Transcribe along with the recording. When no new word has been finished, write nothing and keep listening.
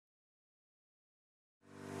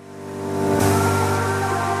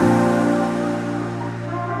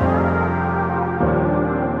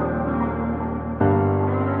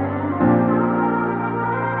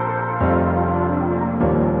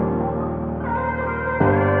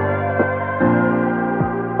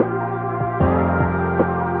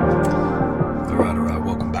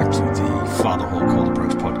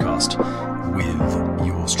podcast with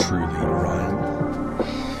yours truly, Ryan.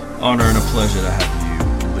 Honor and a pleasure to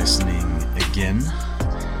have you listening again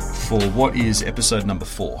for what is episode number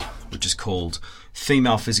 4, which is called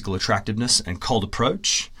Female Physical Attractiveness and Cold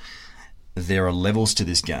Approach. There are levels to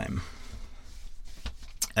this game.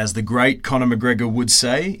 As the great Conor McGregor would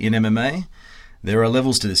say in MMA, there are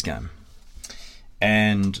levels to this game.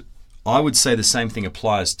 And I would say the same thing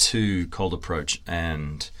applies to cold approach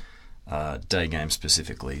and day game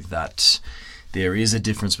specifically, that there is a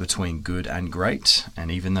difference between good and great.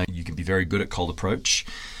 And even though you can be very good at cold approach,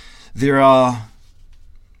 there are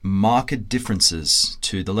marked differences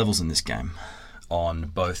to the levels in this game on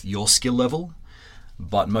both your skill level,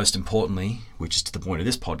 but most importantly, which is to the point of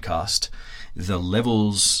this podcast, the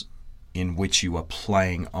levels in which you are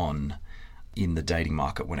playing on in the dating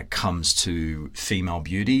market when it comes to female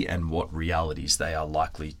beauty and what realities they are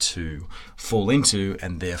likely to fall into,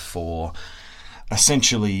 and therefore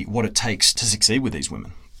essentially what it takes to succeed with these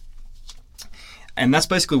women. And that's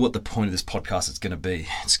basically what the point of this podcast is going to be.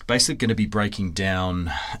 It's basically going to be breaking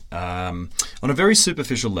down on a very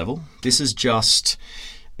superficial level. This is just,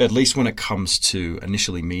 at least when it comes to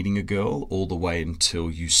initially meeting a girl, all the way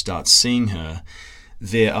until you start seeing her,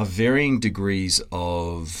 there are varying degrees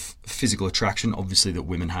of physical attraction, obviously, that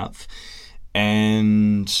women have.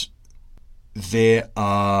 And there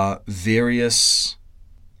are various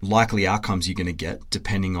likely outcomes you're going to get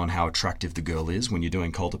depending on how attractive the girl is when you're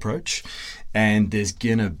doing cold approach. And there's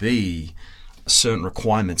going to be certain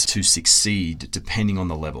requirements to succeed depending on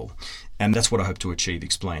the level. And that's what I hope to achieve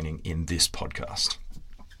explaining in this podcast.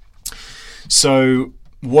 So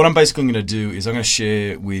what I'm basically going to do is I'm going to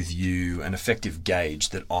share with you an effective gauge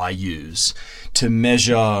that I use to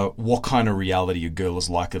measure what kind of reality a girl is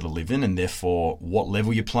likely to live in, and therefore what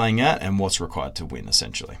level you're playing at and what's required to win,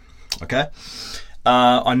 essentially. Okay?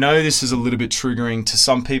 I know this is a little bit triggering to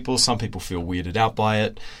some people. Some people feel weirded out by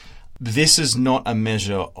it. This is not a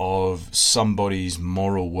measure of somebody's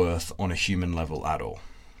moral worth on a human level at all.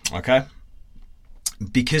 Okay?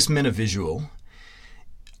 Because men are visual,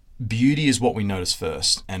 beauty is what we notice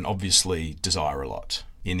first, and obviously desire a lot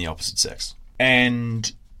in the opposite sex.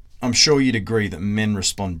 And I'm sure you'd agree that men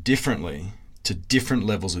respond differently to different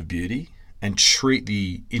levels of beauty and treat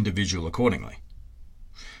the individual accordingly.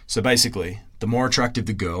 So basically, the more attractive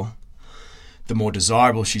the girl, the more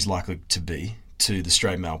desirable she's likely to be to the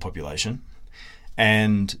straight male population.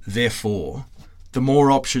 And therefore, the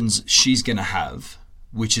more options she's going to have,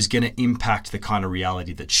 which is going to impact the kind of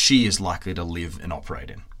reality that she is likely to live and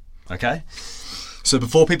operate in. Okay? So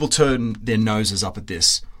before people turn their noses up at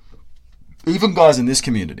this, even guys in this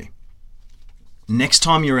community, next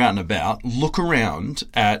time you're out and about, look around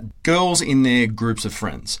at girls in their groups of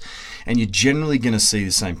friends, and you're generally going to see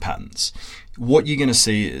the same patterns. What you're going to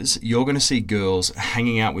see is you're going to see girls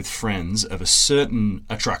hanging out with friends of a certain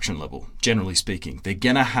attraction level, generally speaking. They're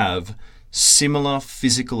going to have similar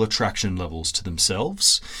physical attraction levels to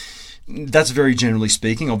themselves. That's very generally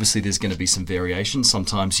speaking. Obviously, there's going to be some variation.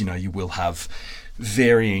 Sometimes, you will have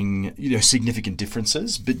varying, significant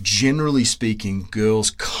differences. But generally speaking,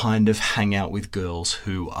 girls kind of hang out with girls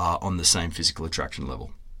who are on the same physical attraction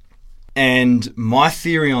level. And my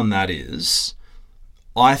theory on that is,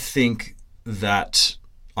 I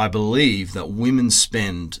believe that women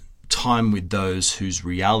spend time with those whose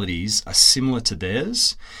realities are similar to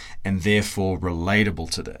theirs and therefore relatable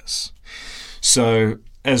to theirs. So,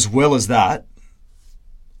 as well as that,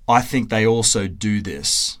 I think they also do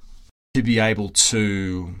this to be able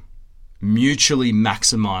to mutually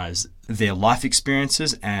maximize their life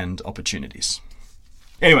experiences and opportunities.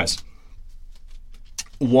 Anyways,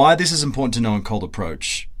 why this is important to know in cold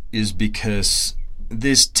approach is because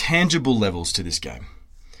there's tangible levels to this game.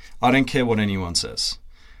 I don't care what anyone says.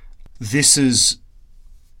 This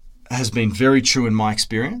has been very true in my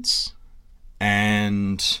experience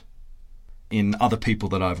and in other people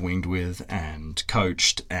that I've winged with and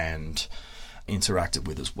coached and interacted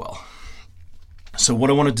with as well. So what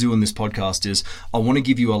I want to do in this podcast is I want to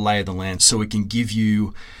give you a lay of the land so it can give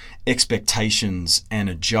you expectations and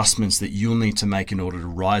adjustments that you'll need to make in order to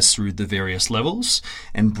rise through the various levels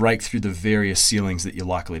and break through the various ceilings that you're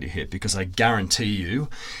likely to hit, because I guarantee you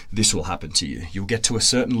this will happen to you. You'll get to a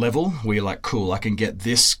certain level where you're like, cool, I can get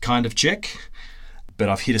this kind of chick, but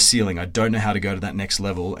I've hit a ceiling. I don't know how to go to that next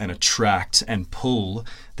level and attract and pull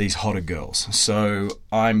these hotter girls. So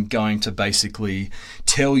I'm going to basically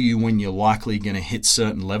tell you when you're likely going to hit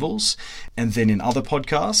certain levels. And then in other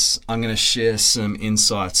podcasts, I'm going to share some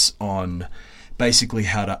insights on basically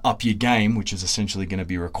how to up your game, which is essentially going to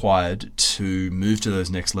be required to move to those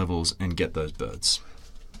next levels and get those birds.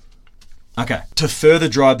 Okay, to further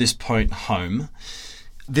drive this point home,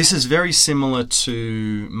 This is very similar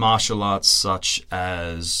to martial arts such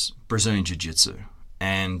as Brazilian Jiu-Jitsu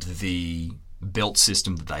and the belt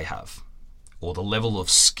system that they have, or the level of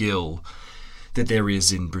skill that there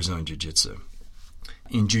is in Brazilian Jiu-Jitsu.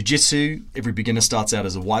 In Jiu-Jitsu, every beginner starts out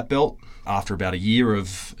as a white belt. After about a year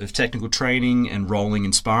of technical training and rolling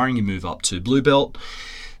and sparring, you move up to blue belt.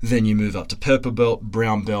 Then you move up to purple belt,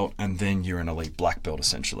 brown belt, and then you're an elite black belt,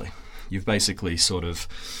 essentially. You've basically sort of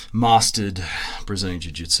mastered Brazilian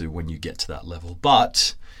Jiu-Jitsu when you get to that level.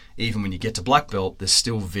 But even when you get to black belt, there's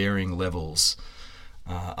still varying levels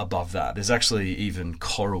above that. There's actually even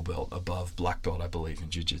coral belt above black belt, I believe, in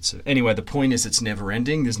Jiu-Jitsu. Anyway, the point is it's never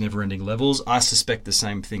ending. There's never ending levels. I suspect the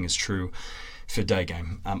same thing is true for day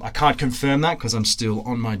game. I can't confirm that because I'm still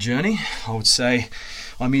on my journey. I would say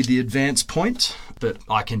I'm at the advanced point, but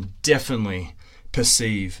I can definitely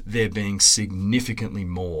perceive there being significantly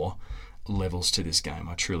more levels to this game.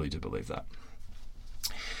 I truly do believe that.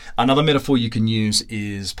 Another metaphor you can use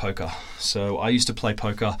is poker. So I used to play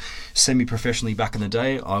poker semi-professionally back in the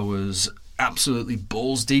day. I was absolutely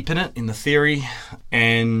balls deep in it, in the theory.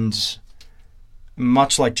 And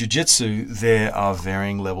much like jiu-jitsu, there are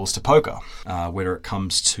varying levels to poker, whether it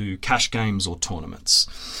comes to cash games or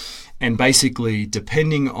tournaments. And basically,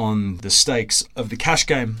 depending on the stakes of the cash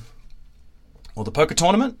game or the poker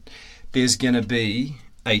tournament, there's going to be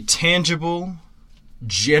a tangible,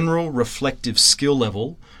 general reflective skill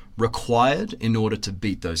level required in order to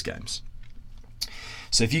beat those games.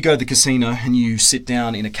 So if you go to the casino and you sit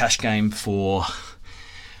down in a cash game for,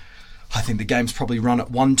 I think the game's probably run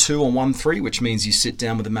at 1-2 or 1-3, which means you sit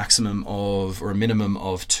down with a maximum of, or a minimum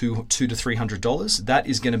of $200 to $300. That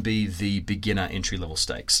is going to be the beginner entry level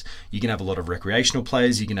stakes. You can have a lot of recreational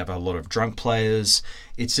players. You can have a lot of drunk players.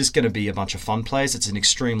 It's just going to be a bunch of fun players. It's an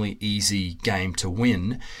extremely easy game to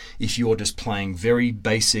win if you're just playing very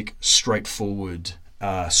basic, straightforward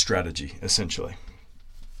strategy, essentially.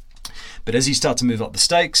 But as you start to move up the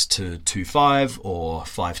stakes to 2-5 or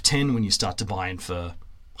 5-10, when you start to buy in for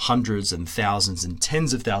hundreds and thousands and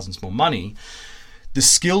tens of thousands more money, the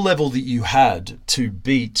skill level that you had to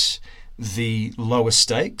beat the lower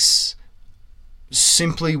stakes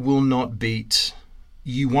simply will not beat,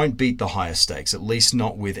 you won't beat the higher stakes, at least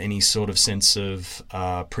not with any sort of sense of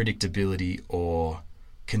predictability or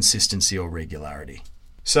consistency or regularity.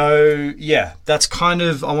 So yeah, that's kind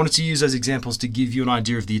of, I wanted to use those examples to give you an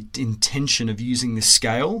idea of the intention of using this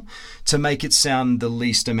scale to make it sound the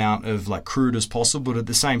least amount of like crude as possible, but at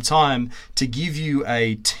the same time to give you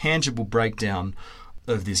a tangible breakdown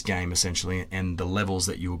of this game essentially and the levels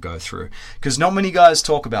that you will go through. Because not many guys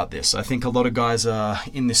talk about this. I think a lot of guys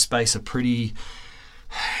in this space are pretty,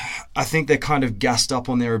 I think they're kind of gassed up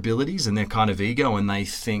on their abilities and their kind of ego, and they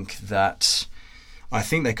think that, I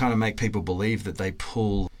think they kind of make people believe that they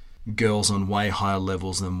pull girls on way higher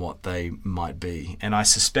levels than what they might be. And I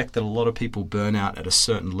suspect that a lot of people burn out at a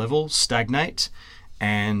certain level, stagnate,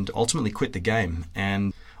 and ultimately quit the game.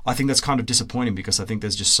 And I think that's kind of disappointing because I think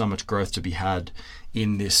there's just so much growth to be had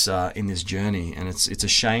in this journey. And it's a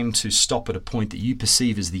shame to stop at a point that you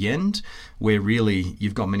perceive as the end, where really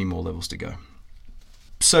you've got many more levels to go.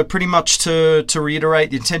 So pretty much to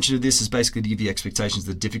reiterate, the intention of this is basically to give you expectations,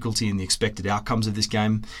 the difficulty and the expected outcomes of this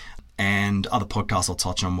game. And other podcasts I'll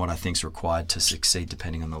touch on what I think is required to succeed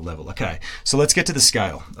depending on the level. Okay, so let's get to the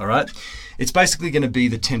scale, all right? It's basically going to be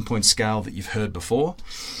the 10-point scale that you've heard before,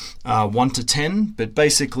 1 to 10, but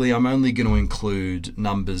basically I'm only going to include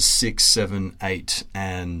numbers 6, 7, 8,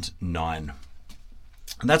 and 9.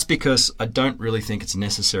 And that's because I don't really think it's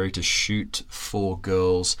necessary to shoot for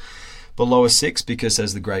girls below a 6, because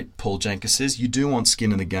as the great Paul Janka says, you do want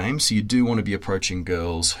skin in the game, so you do want to be approaching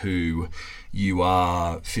girls who you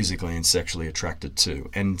are physically and sexually attracted to.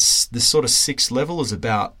 And this sort of 6th level is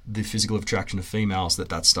about the physical attraction of females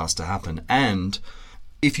that starts to happen. And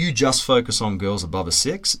if you just focus on girls above a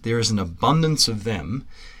 6, there is an abundance of them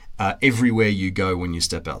everywhere you go when you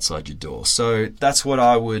step outside your door. So that's what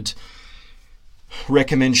I would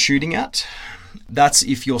recommend shooting at. That's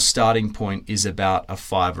if your starting point is about a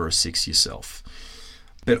 5 or a 6 yourself.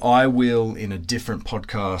 But I will, in a different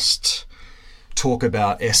podcast, talk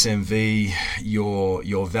about SMV,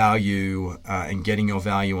 your value, and getting your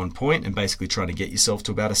value on point, and basically trying to get yourself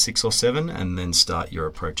to about a 6 or 7 and then start your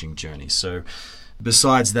approaching journey. So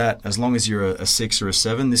besides that, as long as you're a 6 or a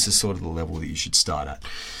 7, this is sort of the level that you should start at.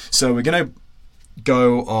 So we're going to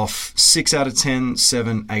go off 6 out of 10,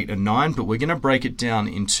 7, 8, and 9, but we're going to break it down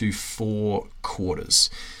into 4 quarters.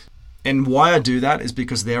 And why I do that is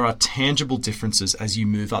because there are tangible differences as you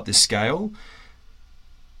move up this scale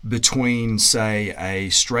between, say, a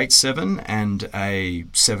straight 7 and a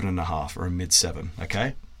 7.5 or a mid 7,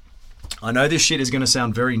 okay? I know this shit is going to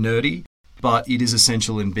sound very nerdy, but it is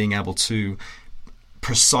essential in being able to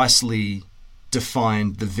precisely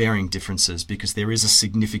define the varying differences, because there is a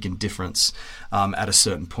significant difference at a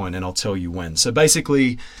certain point, and I'll tell you when. So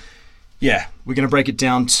basically, yeah, we're going to break it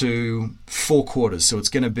down to 4 quarters. So it's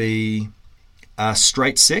going to be a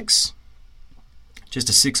straight 6, just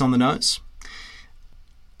a 6 on the nose.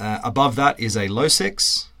 Above that is a low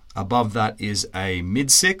 6. Above that is a mid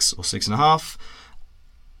 6 or 6.5.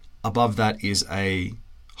 Above that is a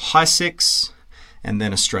high 6, and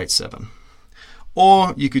then a straight 7.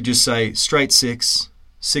 Or you could just say straight 6,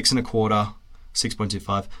 6.25,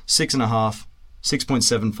 6.25, 6.5,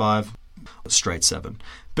 6.75, straight 7.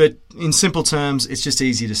 But in simple terms, it's just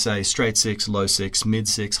easy to say straight 6, low 6, mid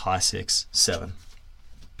 6, high 6, 7.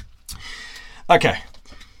 Okay,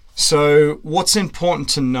 so what's important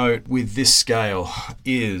to note with this scale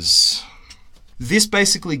is this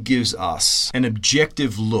basically gives us an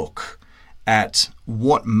objective look at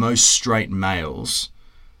what most straight males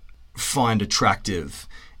find attractive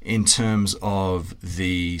in terms of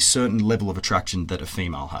the certain level of attraction that a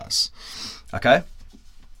female has. Okay?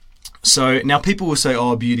 So now people will say,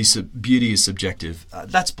 oh, beauty is subjective.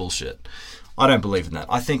 That's bullshit. I don't believe in that.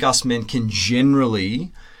 I think us men can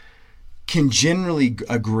generally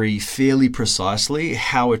agree fairly precisely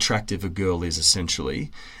how attractive a girl is,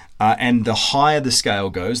 essentially. And the higher the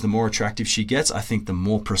scale goes, the more attractive she gets, I think the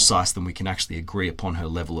more precise then we can actually agree upon her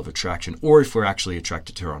level of attraction, or if we're actually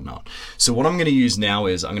attracted to her or not. So what I'm going to use now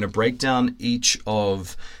is I'm going to break down each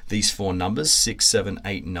of these 4 numbers, 6, 7,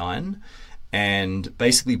 8, 9, and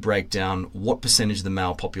basically break down what percentage of the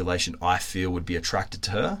male population I feel would be attracted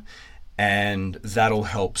to her. And that'll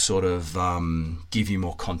help sort of give you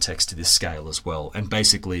more context to this scale as well, and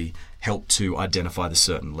basically help to identify the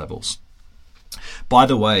certain levels. By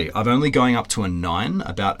the way, I'm only going up to a 9,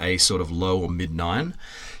 about a sort of low or mid 9,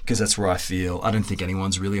 because that's where I feel, I don't think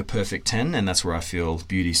anyone's really a perfect 10, and that's where I feel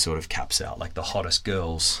beauty sort of caps out. Like the hottest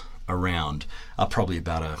girls around are probably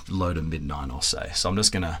about a low to mid 9, I'll say. So I'm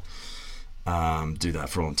just going to do that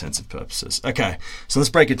for all intents and purposes. Okay, so let's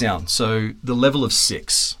break it down. So the level of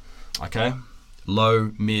 6, okay,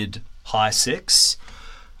 low, mid, high 6.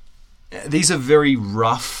 These are very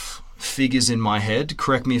rough figures in my head.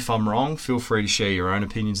 Correct me if I'm wrong. Feel free to share your own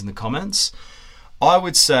opinions in the comments. I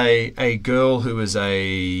would say a girl who is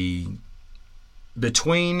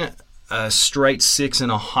between a straight 6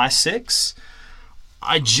 and a high 6,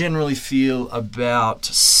 I generally feel about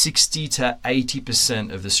 60 to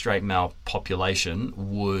 80% of the straight male population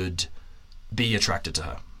would be attracted to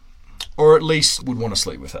her, or at least would want to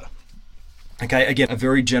sleep with her. Okay, again, a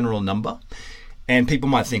very general number. And people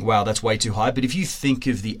might think, wow, that's way too high. But if you think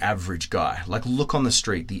of the average guy, like look on the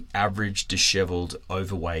street, the average disheveled,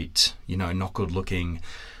 overweight, not good looking,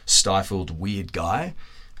 stifled, weird guy,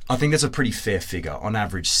 I think that's a pretty fair figure. On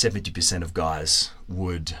average, 70% of guys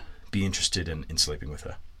would be interested in sleeping with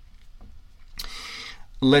her.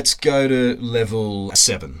 Let's go to level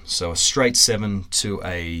 7. So a straight 7 to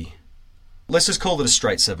let's just call it a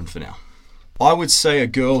straight 7 for now. I would say a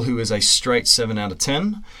girl who is a straight 7 out of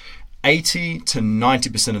 10, 80 to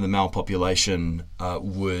 90% of the male population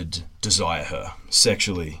would desire her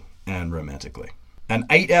sexually and romantically. An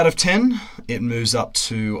 8 out of 10, it moves up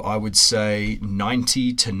to, I would say,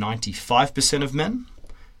 90 to 95% of men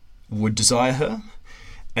would desire her.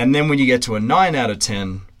 And then when you get to a 9 out of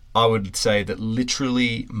 10, I would say that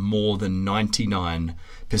literally more than 99%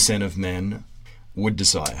 of men would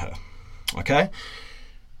desire her. Okay?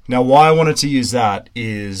 Now, why I wanted to use that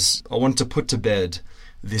is I wanted to put to bed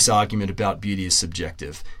this argument about beauty is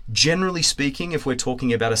subjective. Generally speaking, if we're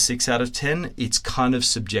talking about a 6 out of 10, it's kind of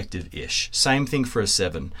subjective-ish. Same thing for a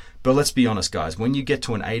 7. But let's be honest, guys, when you get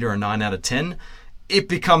to an 8 or a 9 out of 10, it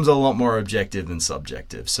becomes a lot more objective than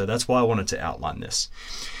subjective. So that's why I wanted to outline this.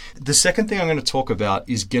 The second thing I'm going to talk about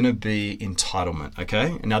is going to be entitlement,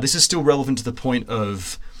 okay? Now, this is still relevant to the point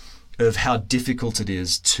of how difficult it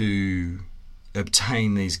is to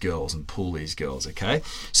obtain these girls and pull these girls, okay?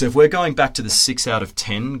 So if we're going back to the 6 out of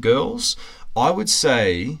 10 girls, I would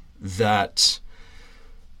say that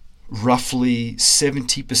roughly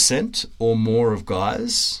 70% or more of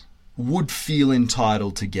guys would feel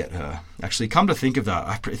entitled to get her. Actually, come to think of that,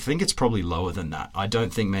 I think it's probably lower than that. I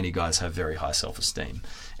don't think many guys have very high self-esteem.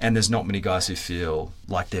 And there's not many guys who feel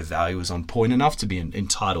like their value is on point enough to be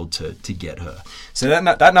entitled to get her. So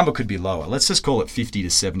that number could be lower. Let's just call it 50 to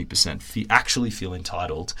 70% actually feel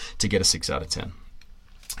entitled to get a 6 out of 10.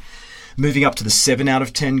 Moving up to the 7 out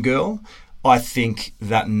of 10 girl, I think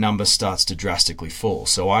that number starts to drastically fall.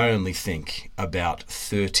 So I only think about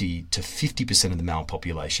 30 to 50% of the male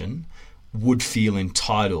population would feel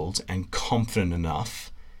entitled and confident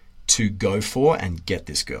enough to go for and get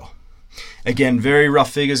this girl. Again, very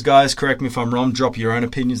rough figures, guys. Correct me if I'm wrong. Drop your own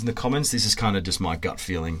opinions in the comments. This is kind of just my gut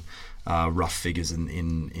feeling, rough figures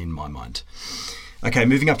in my mind. Okay,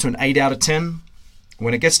 moving up to an 8 out of 10.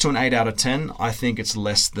 When it gets to an 8 out of 10, I think it's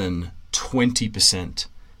less than 20%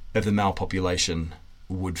 of the male population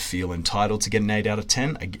would feel entitled to get an 8 out of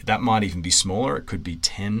 10. That might even be smaller. It could be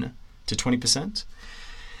 10 to 20%.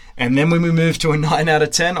 And then when we move to a 9 out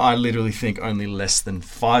of 10, I literally think only less than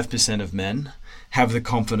 5% of men have the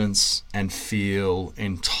confidence and feel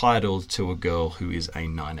entitled to a girl who is a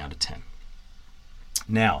 9 out of 10.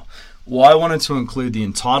 Now, why I wanted to include the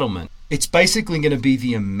entitlement, it's basically going to be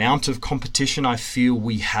the amount of competition I feel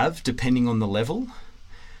we have depending on the level.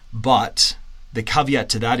 But the caveat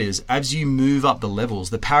to that is, as you move up the levels,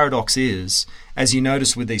 the paradox is, as you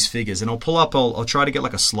notice with these figures, and I'll try to get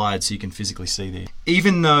like a slide so you can physically see these.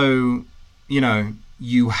 Even though,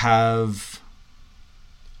 you have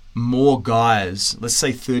more guys, let's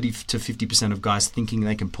say 30 to 50% of guys thinking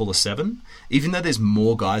they can pull a 7, even though there's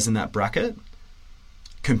more guys in that bracket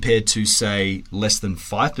compared to, say, less than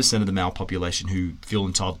 5% of the male population who feel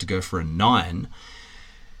entitled to go for a 9,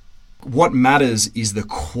 what matters is the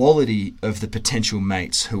quality of the potential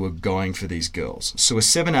mates who are going for these girls. So a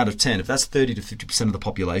 7 out of 10, if that's 30 to 50% of the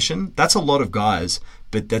population, that's a lot of guys,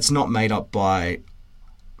 but that's not made up by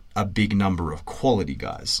a big number of quality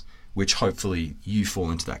guys, which hopefully you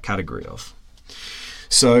fall into that category of.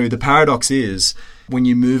 So the paradox is, when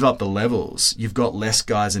you move up the levels, you've got less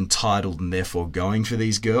guys entitled and therefore going for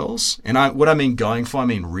these girls. And what I mean going for, I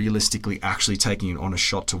mean realistically actually taking an honest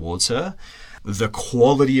shot towards her. The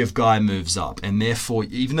quality of guy moves up, and therefore,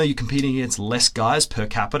 even though you're competing against less guys per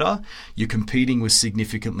capita, you're competing with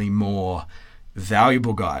significantly more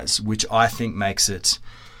valuable guys, which I think makes it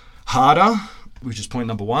harder, which is point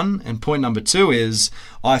number 1. And point number 2 is,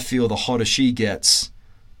 I feel the hotter she gets,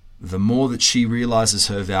 the more that she realizes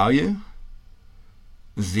her value,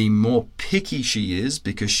 the more picky she is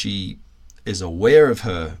because she is aware of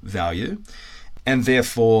her value, and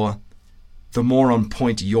therefore the more on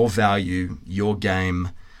point your value, your game,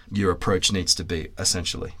 your approach needs to be,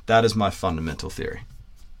 essentially. That is my fundamental theory.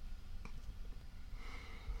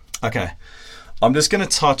 Okay, I'm just going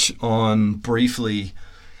to touch on briefly,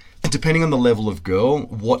 depending on the level of girl,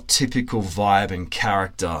 what typical vibe and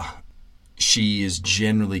character she is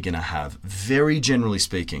generally going to have. Very generally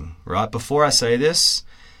speaking, right? Before I say this,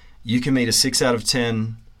 you can meet a 6 out of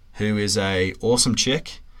 10 who is a awesome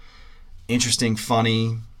chick, interesting,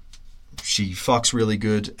 funny, she fucks really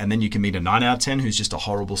good, and then you can meet a 9 out of 10 who's just a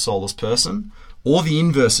horrible, soulless person. Or the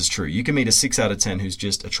inverse is true. You can meet a 6 out of 10 who's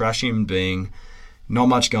just a trash human being, not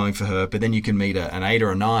much going for her, but then you can meet an 8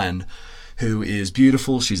 or a 9 who is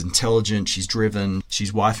beautiful, she's intelligent, she's driven,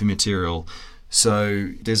 she's wifey material.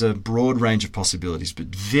 So there's a broad range of possibilities, but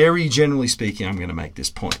very generally speaking, I'm going to make this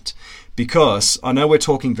point. Because I know we're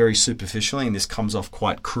talking very superficially and this comes off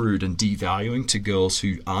quite crude and devaluing to girls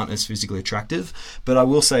who aren't as physically attractive, but I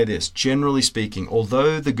will say this, generally speaking,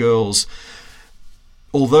 although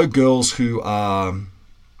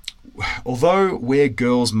where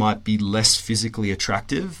girls might be less physically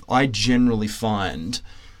attractive, I generally find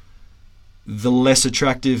the less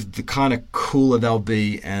attractive, the kind of cooler they'll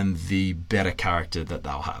be and the better character that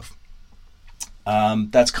they'll have.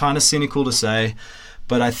 That's kind of cynical to say,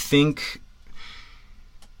 but I think,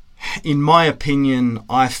 in my opinion,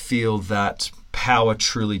 I feel that power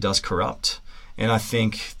truly does corrupt. And I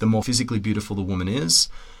think the more physically beautiful the woman is,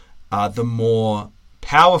 the more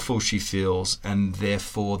powerful she feels, and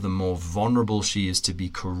therefore the more vulnerable she is to be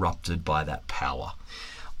corrupted by that power.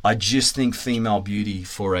 I just think female beauty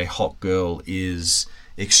for a hot girl is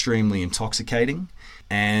extremely intoxicating,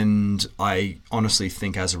 and I honestly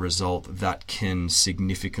think as a result that can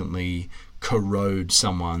significantly corrode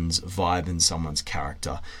someone's vibe and someone's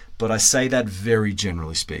character. But I say that very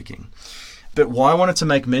generally speaking. But why I wanted to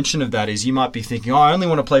make mention of that is you might be thinking, I only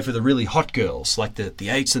want to play for the really hot girls, like the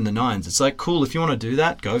 8s and the 9s. It's like, cool, if you want to do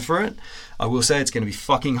that, go for it. I will say it's going to be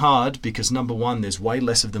fucking hard because, number one, there's way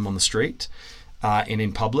less of them on the street and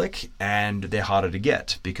in public, and they're harder to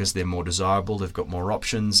get because they're more desirable, they've got more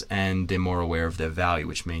options, and they're more aware of their value,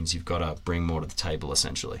 which means you've got to bring more to the table,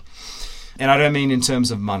 essentially. And I don't mean in terms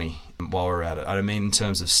of money while we're at it. I don't mean in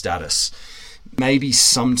terms of status. Maybe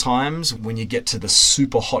sometimes when you get to the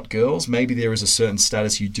super hot girls, maybe there is a certain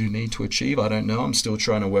status you do need to achieve. I don't know. I'm still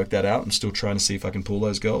trying to work that out. I'm still trying to see if I can pull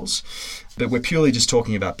those girls. But we're purely just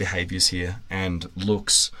talking about behaviors here and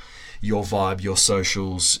looks, your vibe, your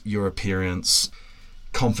socials, your appearance,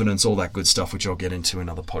 confidence, all that good stuff, which I'll get into in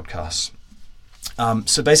other podcasts.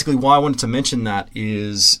 So basically why I wanted to mention that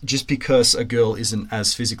is just because a girl isn't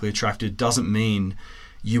as physically attractive doesn't mean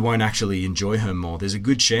you won't actually enjoy her more. There's a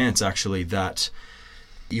good chance actually that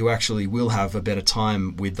you actually will have a better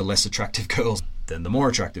time with the less attractive girls than the more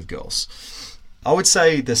attractive girls. I would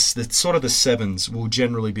say the sort of the 7s will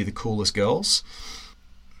generally be the coolest girls.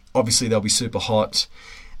 Obviously they'll be super hot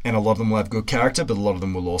and a lot of them will have good character, but a lot of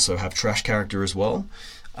them will also have trash character as well.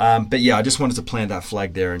 But yeah, I just wanted to plant that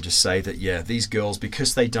flag there and just say that, yeah, these girls,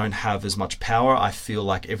 because they don't have as much power, I feel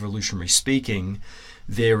like evolutionary speaking,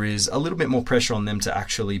 there is a little bit more pressure on them to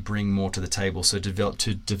actually bring more to the table. So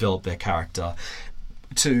to develop their character,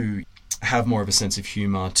 to have more of a sense of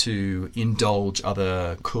humor, to indulge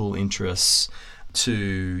other cool interests, to,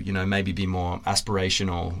 you know, maybe be more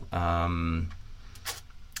aspirational,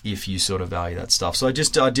 if you sort of value that stuff. So I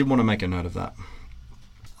did want to make a note of that.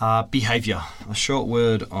 Behavior, a short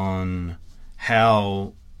word on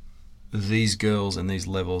how these girls and these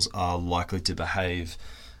levels are likely to behave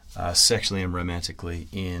sexually and romantically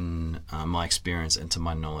in my experience and to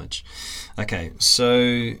my knowledge. Okay,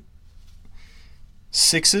 so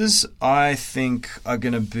 6s, I think, are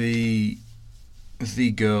going to be the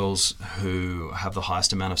girls who have the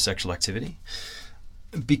highest amount of sexual activity.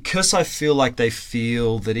 Because I feel like they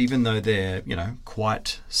feel that even though they're, you know,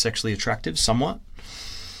 quite sexually attractive somewhat,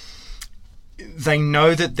 they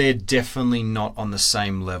know that they're definitely not on the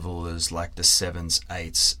same level as like the 7s,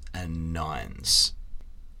 8s, and 9s.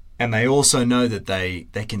 And they also know that they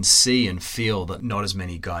can see and feel that not as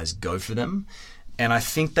many guys go for them. And I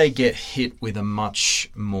think they get hit with a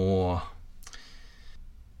much more...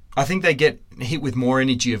 I think they get hit with more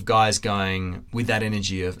energy of guys going with that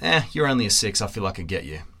energy of, you're only a 6, I feel like I get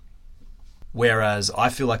you. Whereas I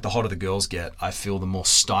feel like the hotter the girls get, I feel the more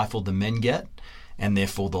stifled the men get, and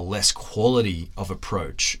therefore the less quality of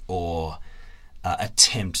approach or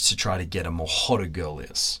attempt to try to get a more hotter girl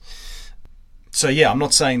is. So yeah, I'm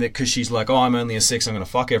not saying that because she's like, I'm only a 6, I'm going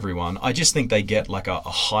to fuck everyone. I just think they get like a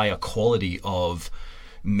higher quality of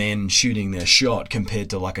men shooting their shot compared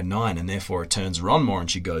to like a 9, and therefore it turns her on more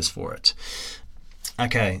and she goes for it.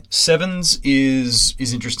 Okay, 7s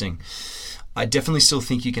is interesting. I definitely still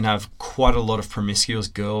think you can have quite a lot of promiscuous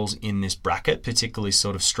girls in this bracket, particularly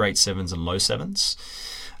sort of straight 7s and low 7s.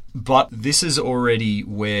 But this is already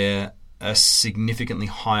where a significantly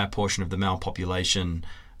higher portion of the male population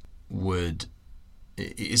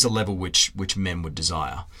is a level which men would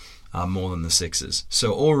desire more than the 6s.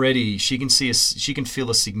 So already she can feel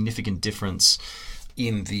a significant difference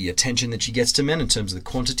in the attention that she gets to men in terms of the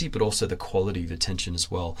quantity, but also the quality of attention as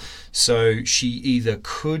well. So she either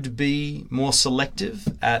could be more selective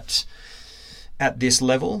at this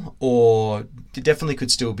level, or definitely could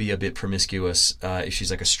still be a bit promiscuous if she's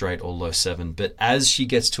like a straight or low 7. But as she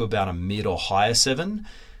gets to about a mid or higher 7,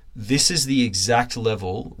 this is the exact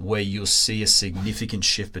level where you'll see a significant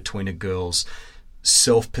shift between a girl's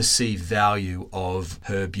self-perceived value of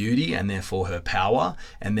her beauty and therefore her power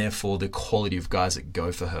and therefore the quality of guys that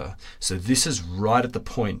go for her. So this is right at the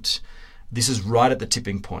point. This is right at the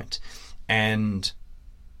tipping point. And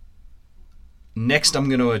next I'm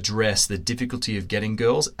going to address the difficulty of getting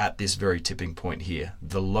girls at this very tipping point here.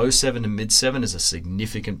 The low 7 and mid 7 is a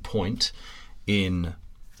significant point in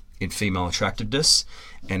female attractiveness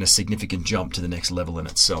and a significant jump to the next level in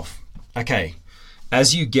itself. Okay,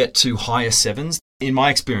 as you get to higher 7s, in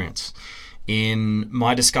my experience, in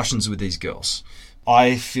my discussions with these girls,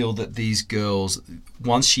 I feel that these girls,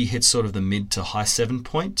 once she hits sort of the mid to high 7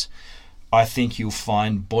 point, I think you'll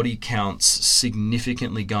find body counts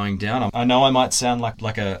significantly going down. I know I might sound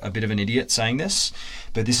like a bit of an idiot saying this,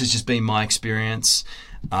 but this has just been my experience.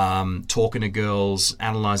 Talking to girls,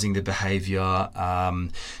 analyzing their behavior,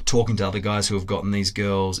 talking to other guys who have gotten these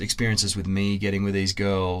girls, experiences with me getting with these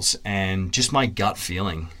girls, and just my gut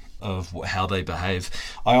feeling of how they behave.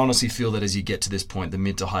 I honestly feel that as you get to this point, the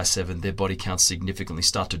mid to high 7, their body counts significantly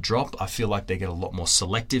start to drop. I feel like they get a lot more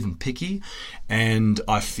selective and picky, and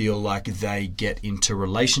I feel like they get into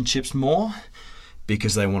relationships more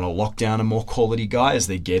because they want to lock down a more quality guy as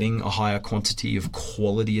they're getting a higher quantity of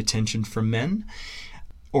quality attention from men.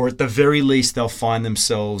 Or at the very least, they'll find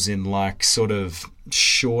themselves in like sort of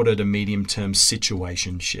shorter to medium term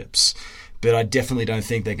situationships. But I definitely don't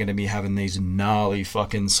think they're going to be having these gnarly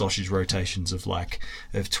fucking sausage rotations of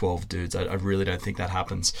 12 dudes. I really don't think that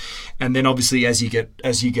happens. And then obviously as you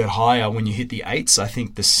get higher, when you hit the 8s, I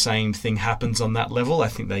think the same thing happens on that level. I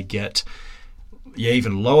think they get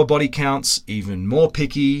even lower body counts, even more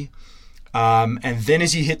picky. And then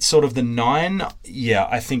as you hit sort of the 9,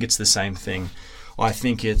 I think it's the same thing. I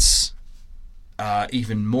think it's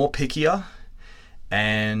even more pickier,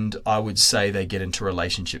 and I would say they get into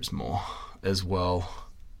relationships more as well.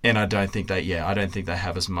 And I don't think they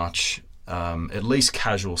have as much at least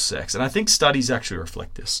casual sex. And I think studies actually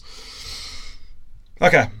reflect this.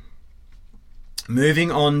 Okay.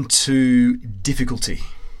 Moving on to difficulty.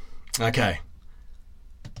 Okay.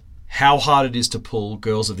 How hard it is to pull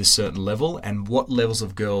girls of this certain level and what levels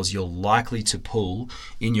of girls you're likely to pull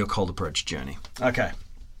in your cold approach journey. Okay.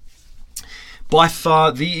 By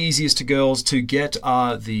far, the easiest to girls to get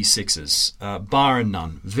are the sixes, bar and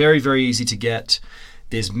none. Very, very easy to get.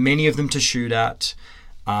 There's many of them to shoot at.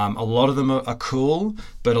 A lot of them are cool,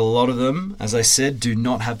 but a lot of them, as I said, do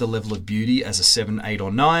not have the level of beauty as a 7, 8, or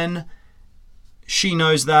 9. She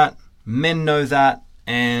knows that. Men know that.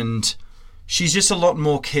 And she's just a lot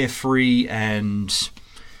more carefree and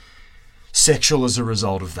sexual as a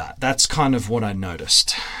result of that. That's kind of what I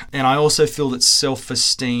noticed. And I also feel that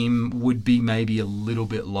self-esteem would be maybe a little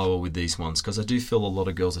bit lower with these ones, because I do feel a lot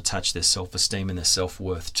of girls attach their self-esteem and their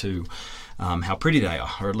self-worth to how pretty they are,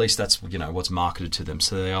 or at least that's what's marketed to them.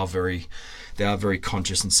 So they are very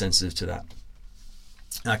conscious and sensitive to that.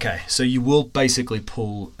 Okay, so you will basically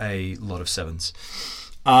pull a lot of sevens.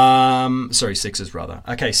 Sixes rather.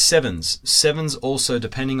 Okay, sevens. Sevens also,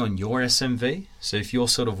 depending on your SMV. So if you're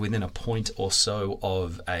sort of within a point or so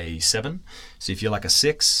of a 7, so if you're like a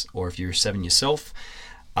 6 or if you're a 7 yourself,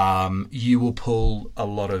 you will pull a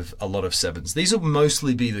lot of sevens. These will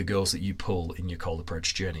mostly be the girls that you pull in your cold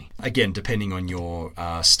approach journey. Again, depending on your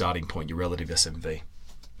starting point, your relative SMV.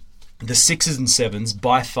 The 6s and 7s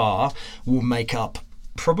by far will make up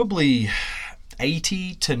probably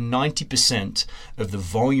 80 to 90% of the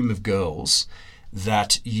volume of girls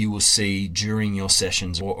that you will see during your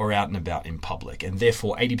sessions or out and about in public, and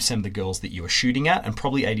therefore 80% of the girls that you are shooting at and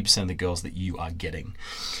probably 80% of the girls that you are getting.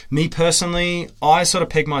 Me personally, I sort of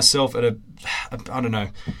peg myself at I don't know,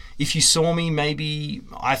 if you saw me, maybe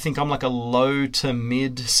I think I'm like a low to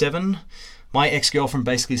mid 7. My ex-girlfriend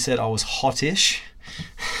basically said I was hot-ish.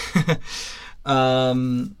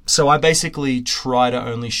 So I basically try to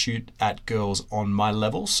only shoot at girls on my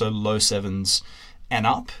level, so low 7s and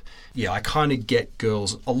up. Yeah, I kind of get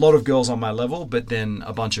a lot of girls on my level, but then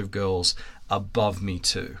a bunch of girls above me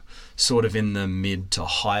too, sort of in the mid to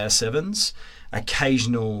higher 7s,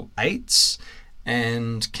 occasional 8s,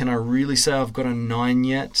 and can I really say I've got a 9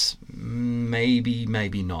 yet? Maybe,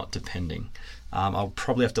 maybe not, depending. I'll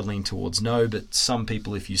probably have to lean towards no, but some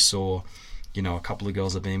people, if you saw a couple of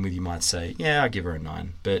girls I've been with, you might say, yeah, I'll give her a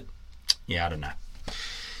 9. But, yeah, I don't know.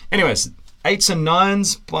 Anyways, 8s and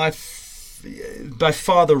 9s, by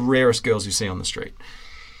far the rarest girls you see on the street.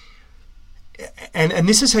 And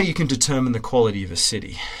this is how you can determine the quality of a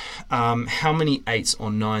city. How many 8s or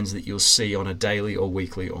 9s that you'll see on a daily or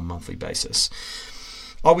weekly or monthly basis.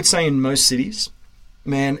 I would say in most cities,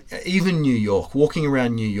 man, even New York, walking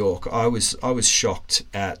around New York, I was shocked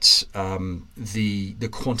at the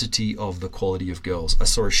quantity of the quality of girls. I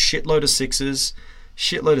saw a shitload of 6s,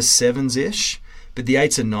 shitload of 7s-ish, but the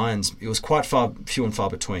 8s and 9s, it was quite few and far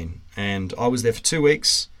between. And I was there for 2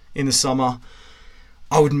 weeks in the summer.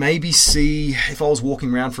 I would maybe see, if I was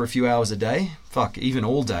walking around for a few hours a day, even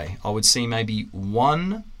all day, I would see maybe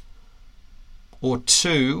 1 or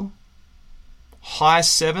 2 high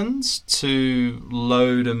 7s to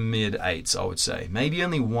low to mid 8s, I would say. Maybe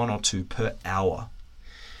only 1 or 2 per hour.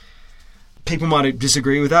 People might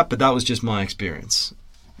disagree with that, but that was just my experience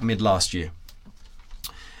mid last year.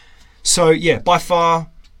 So yeah, by far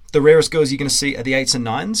the rarest girls you're going to see are the 8s and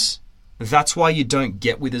 9s. That's why you don't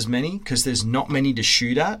get with as many, because there's not many to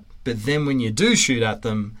shoot at. But then when you do shoot at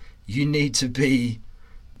them, you need to be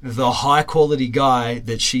the high quality guy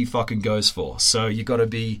that she fucking goes for. So you got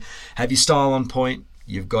to have your style on point.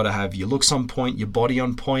 You've got to have your looks on point, your body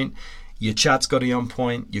on point, your chat's got to be on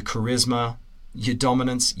point, your charisma, your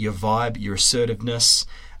dominance, your vibe, your assertiveness,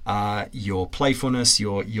 your playfulness, you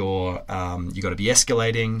got to be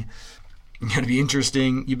escalating. You got to be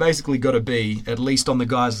interesting. You basically got to be at least on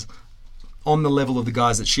the level of the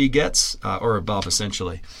guys that she gets, or above,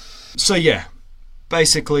 essentially. So yeah,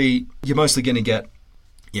 basically you're mostly going to get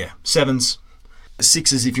 7s,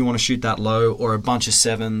 6s if you want to shoot that low, or a bunch of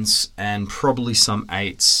 7s and probably some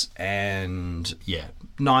 8s, and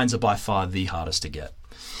 9s are by far the hardest to get.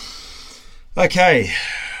 Okay,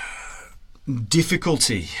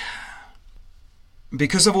 difficulty.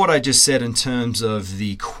 Because of what I just said in terms of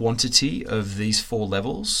the quantity of these 4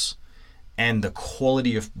 levels and the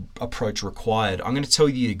quality of approach required, I'm going to tell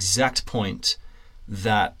you the exact point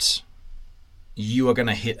that you are going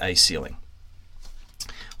to hit a ceiling.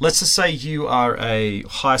 Let's just say you are a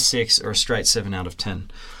high 6 or a straight 7 out of 10.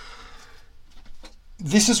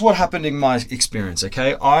 This is what happened in my experience,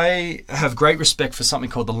 okay? I have great respect for something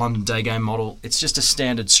called the London Day Game model. It's just a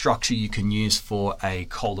standard structure you can use for a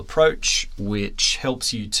cold approach, which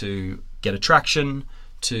helps you to get attraction,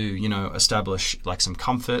 to, you know, establish like some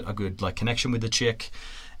comfort, a good like connection with the chick,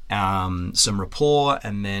 some rapport,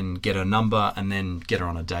 and then get her number, and then get her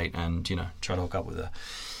on a date and, you know, try to hook up with her.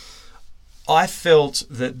 I felt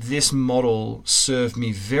that this model served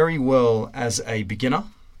me very well as a beginner.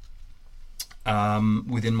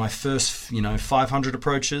 Within my first, you know, 500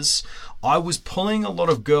 approaches, I was pulling a lot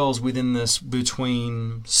of girls within this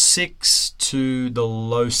between 6 to the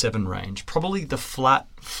low 7 range. Probably the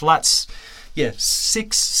flats, yeah,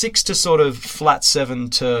 6 to sort of flat 7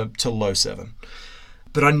 to low 7.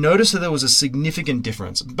 But I noticed that there was a significant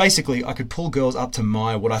difference. Basically, I could pull girls up to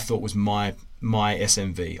what I thought was my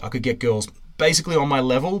SMV. I could get girls basically on my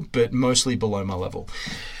level, but mostly below my level.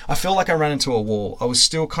 I felt like I ran into a wall. I was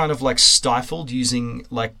still kind of like stifled using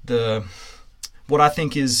like what I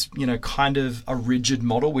think is, you know, kind of a rigid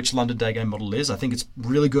model, which London Day Game model is. I think it's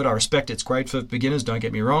really good. I respect it. It's great for beginners. Don't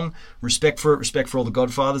get me wrong. Respect for it. Respect for all the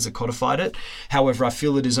godfathers that codified it. However, I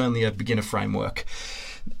feel it is only a beginner framework,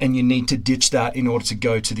 and you need to ditch that in order to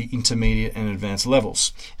go to the intermediate and advanced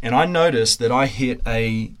levels. And I noticed that I hit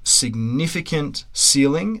a significant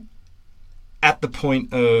ceiling at the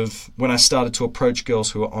point of when I started to approach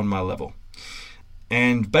girls who are on my level.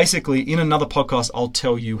 And basically, in another podcast, I'll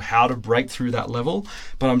tell you how to break through that level.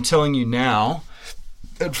 But I'm telling you now,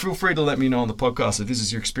 and feel free to let me know on the podcast if this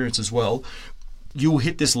is your experience as well, you'll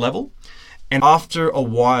hit this level. And after a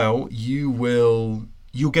while, you'll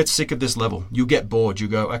get sick of this level. You'll get bored. You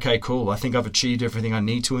go, okay, cool. I think I've achieved everything I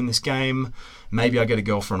need to in this game. Maybe I get a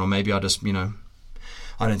girlfriend, or maybe I just, you know,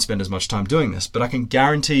 I don't spend as much time doing this. But I can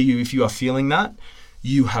guarantee you, if you are feeling that,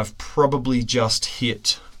 you have probably just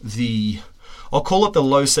hit I'll call it the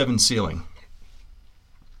low 7 ceiling.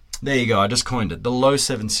 There you go. I just coined it. The low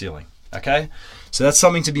 7 ceiling. Okay? So that's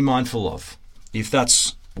something to be mindful of if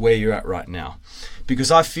that's where you're at right now. Because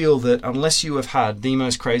I feel that unless you have had the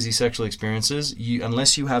most crazy sexual experiences,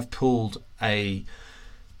 unless you have pulled a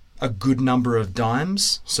good number of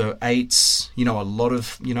dimes, so 8s, you know, a lot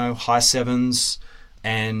of, you know, high 7s,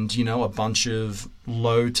 and, you know, a bunch of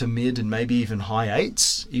low to mid and maybe even high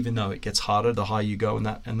 8s, even though it gets harder the higher you go in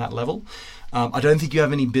that level. I don't think you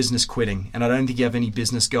have any business quitting, and I don't think you have any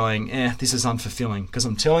business going, this is unfulfilling. Because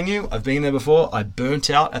I'm telling you, I've been there before. I burnt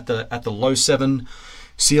out at the low 7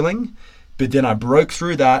 ceiling, but then I broke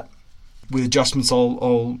through that with adjustments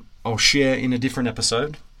I'll share in a different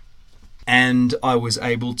episode. And I was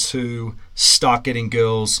able to start getting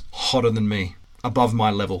girls hotter than me, above my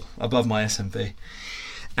level, above my SMV,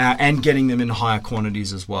 and getting them in higher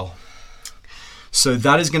quantities as well. So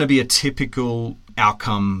that is going to be a typical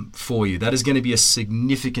outcome for you. That is going to be a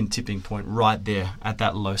significant tipping point right there at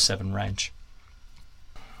that low 7 range.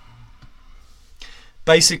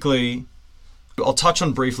 Basically, I'll touch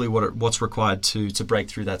on briefly what's required to break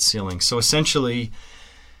through that ceiling. So essentially,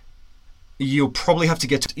 you'll probably have to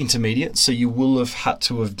get to intermediate. So you will have had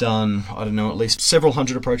to have done, I don't know, at least several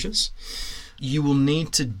hundred approaches. You will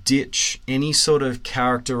need to ditch any sort of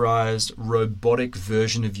characterized robotic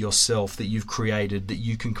version of yourself that you've created that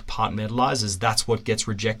you can compartmentalize as that's what gets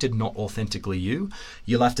rejected, not authentically you.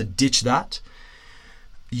 You'll have to ditch that.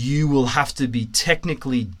 You will have to be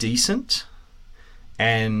technically decent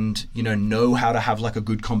and, you know how to have like a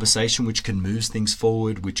good conversation, which can move things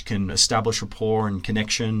forward, which can establish rapport and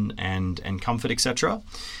connection and comfort, etc.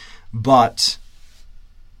 But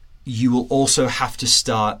you will also have to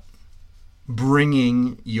start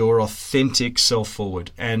bringing your authentic self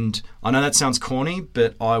forward. And I know that sounds corny,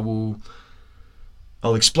 but I'll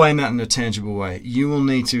explain that in a tangible way. You will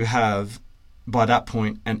need to have, by that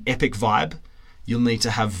point, an epic vibe. You'll need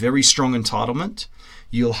to have very strong entitlement.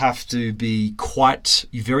 You'll have to be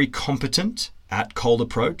very competent at cold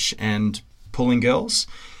approach and pulling girls,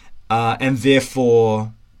 and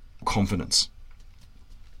therefore confidence.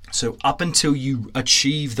 So up until you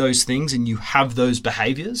achieve those things and you have those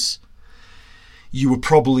behaviors, you will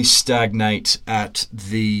probably stagnate at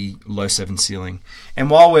the low 7 ceiling. And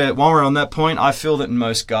while we're on that point, I feel that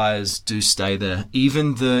most guys do stay there.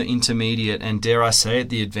 Even the intermediate and, dare I say it,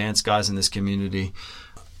 the advanced guys in this community.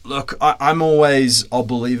 Look, I'll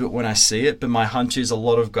believe it when I see it, but my hunch is a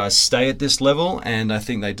lot of guys stay at this level, and I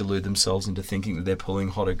think they delude themselves into thinking that they're pulling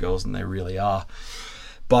hotter girls than they really are.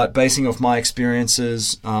 But basing off my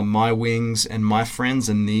experiences, my wings and my friends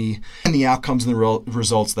and the outcomes and the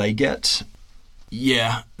results they get,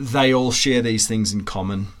 yeah, they all share these things in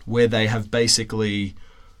common, where they have basically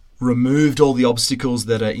removed all the obstacles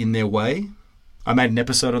that are in their way. I made an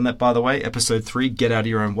episode on that, by the way, episode 3, get out of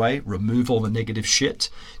your own way, remove all the negative shit,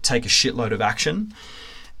 take a shitload of action,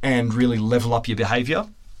 and really level up your behavior.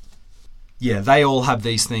 they all have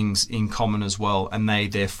these things in common as well, and they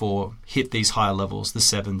therefore hit these higher levels, the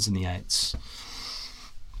 7s and the 8s.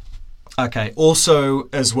 Okay, also,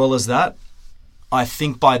 as well as that, I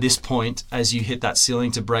think by this point, as you hit that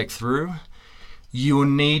ceiling to break through, you will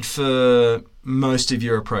need for most of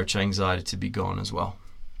your approach anxiety to be gone as well.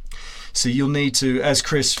 So you'll need to, as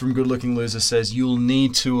Chris from Good Looking Loser says, you'll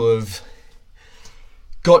need to have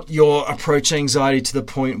got your approach anxiety to the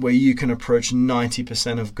point where you can approach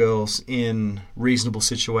 90% of girls in reasonable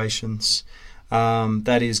situations.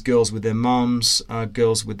 That is girls with their mums,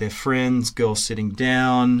 girls with their friends, girls sitting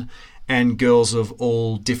down, and girls of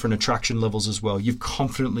all different attraction levels as well. You've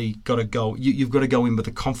confidently got to go. You've got to go in with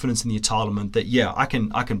the confidence and the entitlement that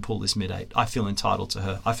I can pull this mid-8. I feel entitled to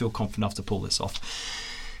her. I feel confident enough to pull this off.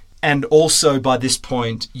 And also by this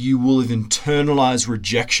point, you will have internalized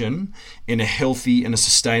rejection in a healthy and a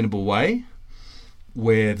sustainable way,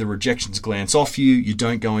 where the rejections glance off you. You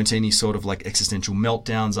don't go into any sort of like existential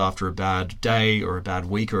meltdowns after a bad day or a bad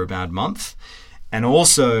week or a bad month. And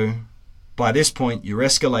also, by this point, your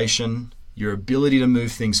escalation, your ability to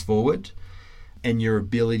move things forward, and your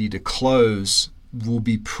ability to close will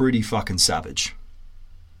be pretty fucking savage.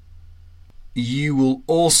 You will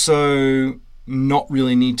also not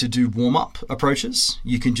really need to do warm-up approaches.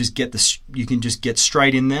 You can just get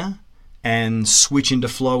straight in there and switch into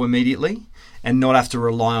flow immediately, and not have to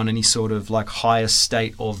rely on any sort of like higher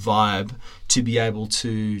state or vibe to be able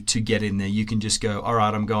to get in there. You can just go, all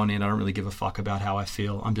right, I'm going in. I don't really give a fuck about how I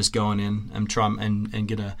feel. I'm just going in and trying and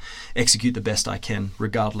gonna execute the best I can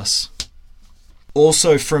regardless.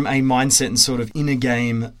 Also, from a mindset and sort of inner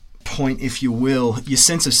game point, if you will, your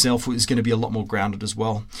sense of self is going to be a lot more grounded as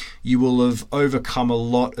well. You will have overcome a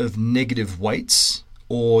lot of negative weights,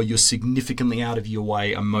 or you're significantly out of your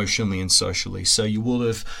way emotionally and socially. So you will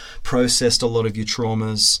have processed a lot of your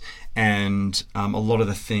traumas and a lot of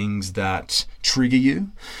the things that trigger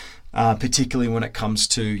you, particularly when it comes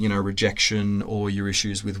to, rejection or your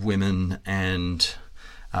issues with women and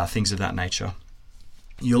things of that nature.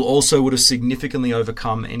 You'll also would have significantly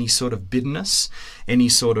overcome any sort of bitterness, any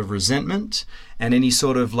sort of resentment, and any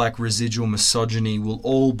sort of like residual misogyny will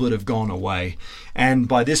all but have gone away. And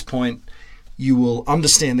by this point, you will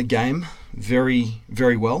understand the game very,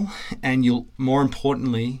 very well, and more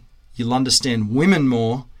importantly, you'll understand women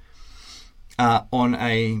more on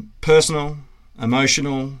a personal,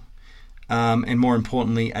 emotional, and more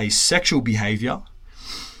importantly, a sexual behavior,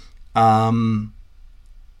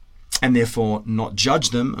 and therefore not judge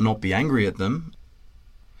them and not be angry at them,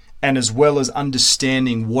 and as well as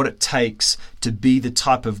understanding what it takes to be the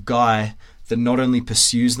type of guy that not only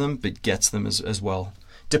pursues them but gets them as well,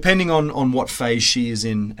 depending on what phase she is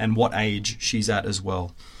in and what age she's at as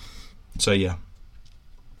well. So yeah.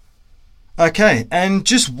 Okay, and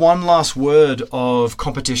just one last word of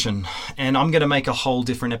competition, and I'm going to make a whole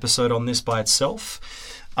different episode on this by itself.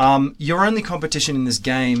 Your only competition in this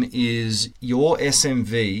game is your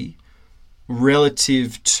SMV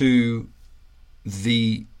relative to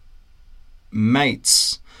the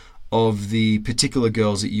mates of the particular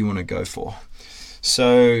girls that you want to go for.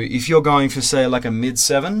 So if you're going for, say, like a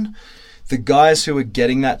mid-7, the guys who are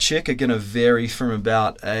getting that chick are going to vary from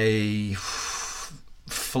about a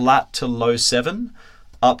flat to low 7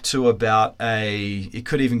 up to about it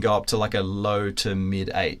could even go up to like a low to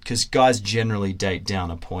mid-8, because guys generally date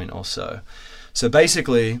down a point or so. So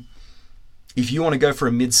basically, if you want to go for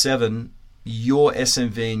a mid-7, your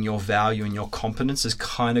SMV and your value and your competence has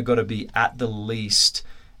kind of got to be at least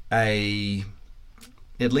a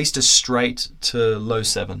straight to low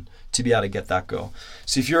 7 to be able to get that girl.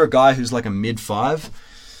 So if you're a guy who's like a mid-5,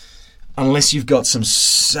 unless you've got some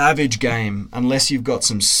savage game, unless you've got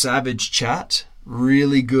some savage chat,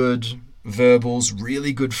 really good verbals,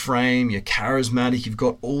 really good frame, you're charismatic, you've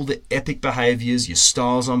got all the epic behaviors, your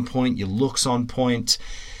style's on point, your look's on point,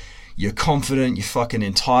 you're confident, you're fucking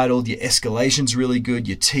entitled, your escalation's really good,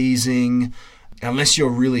 you're teasing, unless you're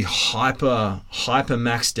really hyper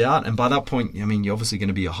maxed out, and by that point, I mean, you're obviously going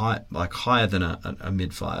to be higher than a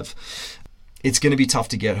mid-5. It's going to be tough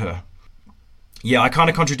to get her. Yeah, I kind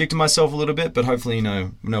of contradicted myself a little bit, but hopefully you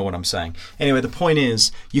know what I'm saying. Anyway, the point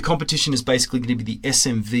is, your competition is basically going to be the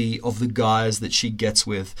SMV of the guys that she gets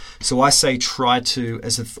with. So I say try to,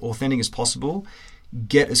 as authentic as possible,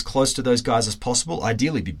 get as close to those guys as possible.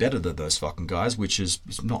 Ideally be better than those fucking guys, which is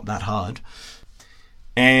not that hard.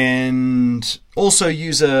 And also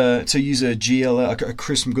use a GL, a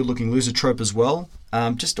Chris from Good Looking Loser trope as well.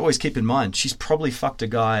 Just always keep in mind, she's probably fucked a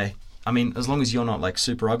guy. I mean, as long as you're not like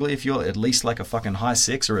super ugly, if you're at least like a fucking high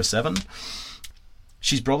 6 or a 7,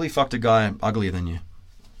 she's probably fucked a guy uglier than you.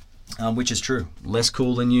 which is true. Less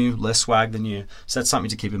cool than you, less swag than you. So that's something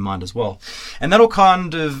to keep in mind as well. And that'll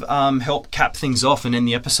kind of help cap things off and end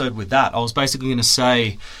the episode with that. I was basically going to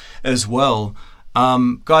say as well,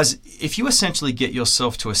 guys, if you essentially get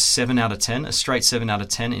yourself to a 7 out of 10, a straight 7 out of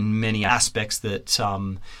 10 in many aspects that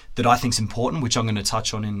I think is important, which I'm going to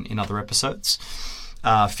touch on in other episodes,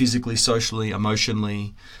 physically, socially,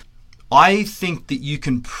 emotionally, I think that you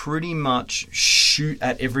can pretty much shoot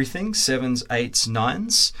at everything, 7s, 8s,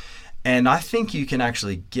 9s, and I think you can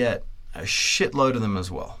actually get a shitload of them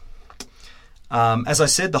as well. As I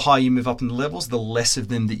said, the higher you move up in the levels, the less of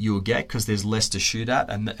them that you will get because there's less to shoot at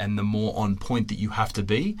and the more on point that you have to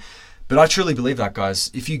be. But I truly believe that,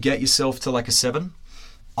 guys. If you get yourself to like a 7,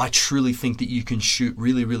 I truly think that you can shoot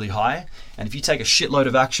really, really high. And if you take a shitload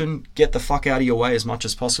of action, get the fuck out of your way as much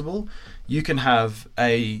as possible, you can have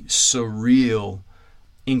a surreal,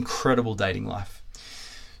 incredible dating life.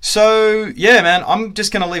 So, yeah, man, I'm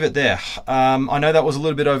just going to leave it there. I know that was a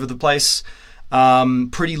little bit over the place,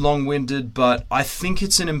 pretty long-winded, but I think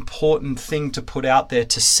it's an important thing to put out there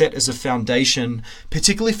to set as a foundation,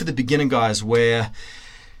 particularly for the beginner guys, where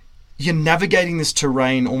you're navigating this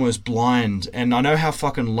terrain almost blind. And I know how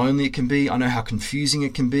fucking lonely it can be. I know how confusing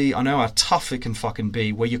it can be. I know how tough it can fucking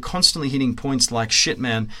be, where you're constantly hitting points like, shit,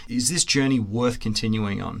 man, is this journey worth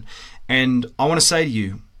continuing on? And I want to say to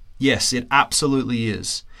you, yes, it absolutely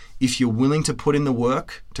is. If you're willing to put in the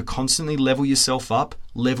work to constantly level yourself up,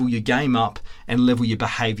 level your game up, and level your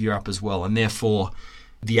behavior up as well, and therefore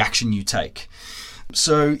the action you take.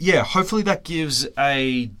 So yeah, hopefully that gives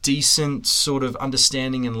a decent sort of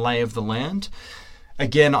understanding and lay of the land.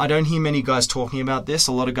 Again, I don't hear many guys talking about this.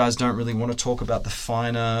 A lot of guys don't really want to talk about the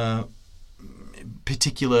finer,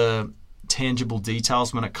 particular tangible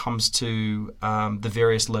details when it comes to the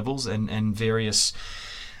various levels and various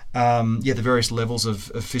the various levels of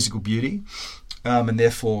physical beauty and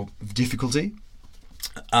therefore difficulty.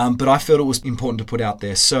 But I felt it was important to put out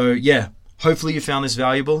there. So yeah, hopefully you found this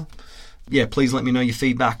valuable. Yeah, please let me know your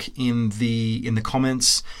feedback in the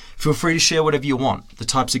comments. Feel free to share whatever you want. The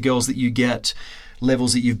types of girls that you get,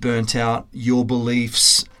 levels that you've burnt out, your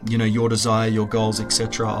beliefs, your desire, your goals,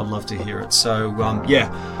 etc. I'd love to hear it. So yeah,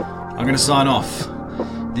 I'm going to sign off.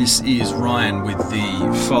 This is Ryan with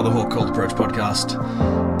the Father Hawk Cold Approach podcast.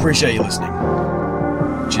 Appreciate you listening.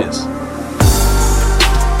 Cheers.